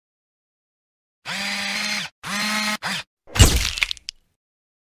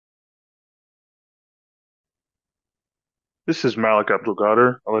This is Malik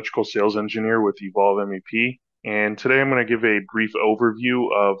Abdelgader, electrical sales engineer with Evolve MEP, and today I'm going to give a brief overview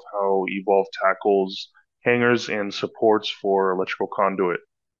of how Evolve tackles hangers and supports for electrical conduit.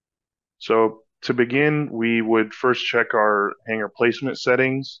 So to begin, we would first check our hanger placement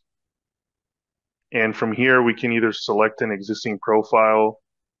settings, and from here we can either select an existing profile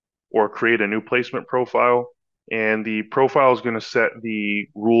or create a new placement profile. And the profile is going to set the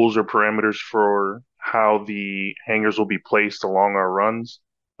rules or parameters for how the hangers will be placed along our runs.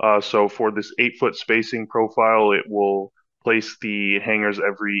 So for this 8 foot spacing profile, it will place the hangers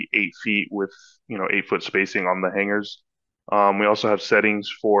every 8 feet with 8 foot spacing on the hangers. We also have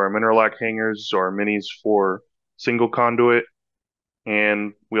settings for Minerlac hangers or minis for single conduit,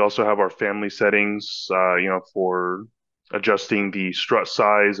 and we also have our family settings, for adjusting the strut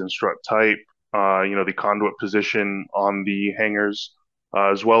size and strut type, the conduit position on the hangers,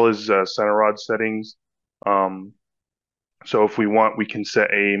 as well as center rod settings. Um, so if we want, we can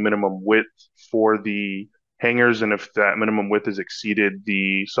set a minimum width for the hangers, and if that minimum width is exceeded,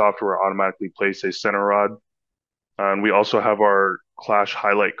 the software automatically places a center rod. And we also have our clash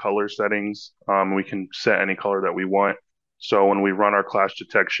highlight color settings. We can set any color that we want. So when we run our clash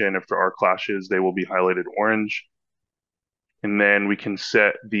detection, if there are clashes, they will be highlighted orange. And then we can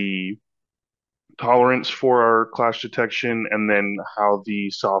set the tolerance for our clash detection and then how the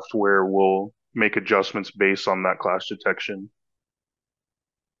software will make adjustments based on that clash detection.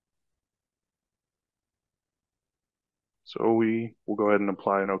 So we will go ahead and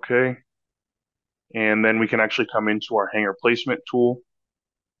apply an OK. And then we can actually come into our hanger placement tool,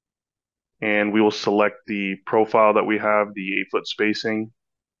 and we will select the profile that we have, the 8 foot spacing.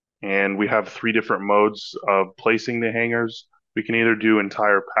 And we have 3 different modes of placing the hangers. We can either do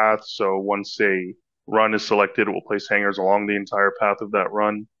entire path, so once a run is selected, it will place hangers along the entire path of that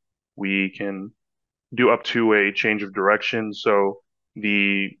run. We can do up to a change of direction, so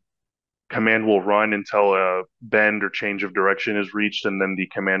the command will run until a bend or change of direction is reached, and then the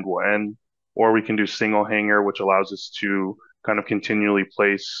command will end. Or we can do single hanger, which allows us to kind of continually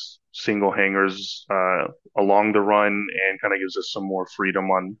place single hangers along the run and kind of gives us some more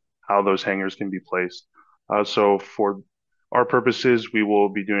freedom on how those hangers can be placed. So for our purposes, we will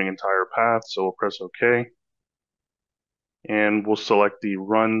be doing entire path, so we'll press OK. And we'll select the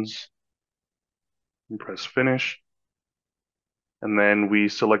runs and press finish. And then we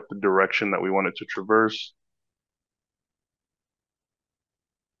select the direction that we want it to traverse.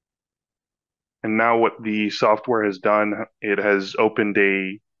 And now what the software has done, it has opened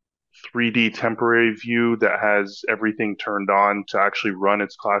a 3D temporary view that has everything turned on to actually run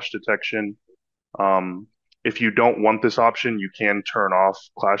its clash detection. Um, if you don't want this option, you can turn off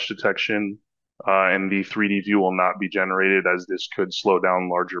clash detection, and the 3D view will not be generated, as this could slow down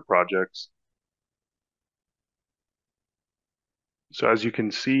larger projects. So as you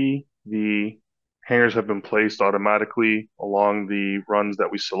can see, the hangers have been placed automatically along the runs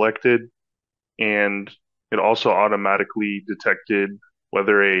that we selected, and it also automatically detected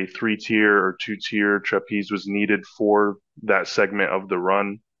whether a 3-tier or 2-tier trapeze was needed for that segment of the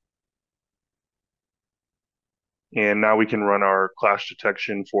run. And now we can run our clash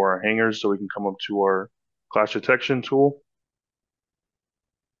detection for our hangers. So we can come up to our clash detection tool,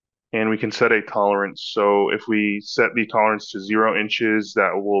 and we can set a tolerance. So if we set the tolerance to 0 inches,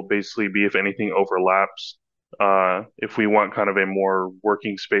 that will basically be if anything overlaps. If we want kind of a more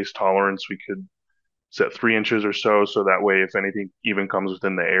working space tolerance, we could set 3 inches or so, so that way if anything even comes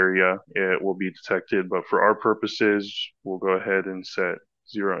within the area, it will be detected. But for our purposes, we'll go ahead and set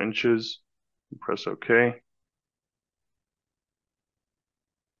 0 inches and press OK.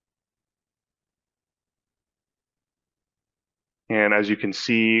 And as you can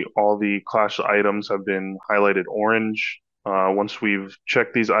see, all the clash items have been highlighted orange. Once we've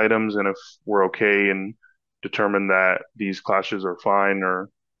checked these items, and if we're okay and determine that these clashes are fine or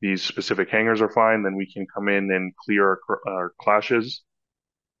these specific hangers are fine, then we can come in and clear our clashes.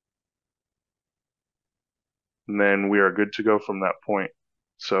 And then we are good to go from that point.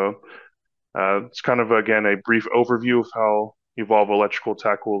 So it's kind of, again, a brief overview of how Evolve Electrical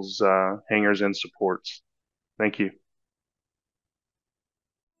tackles hangers and supports. Thank you.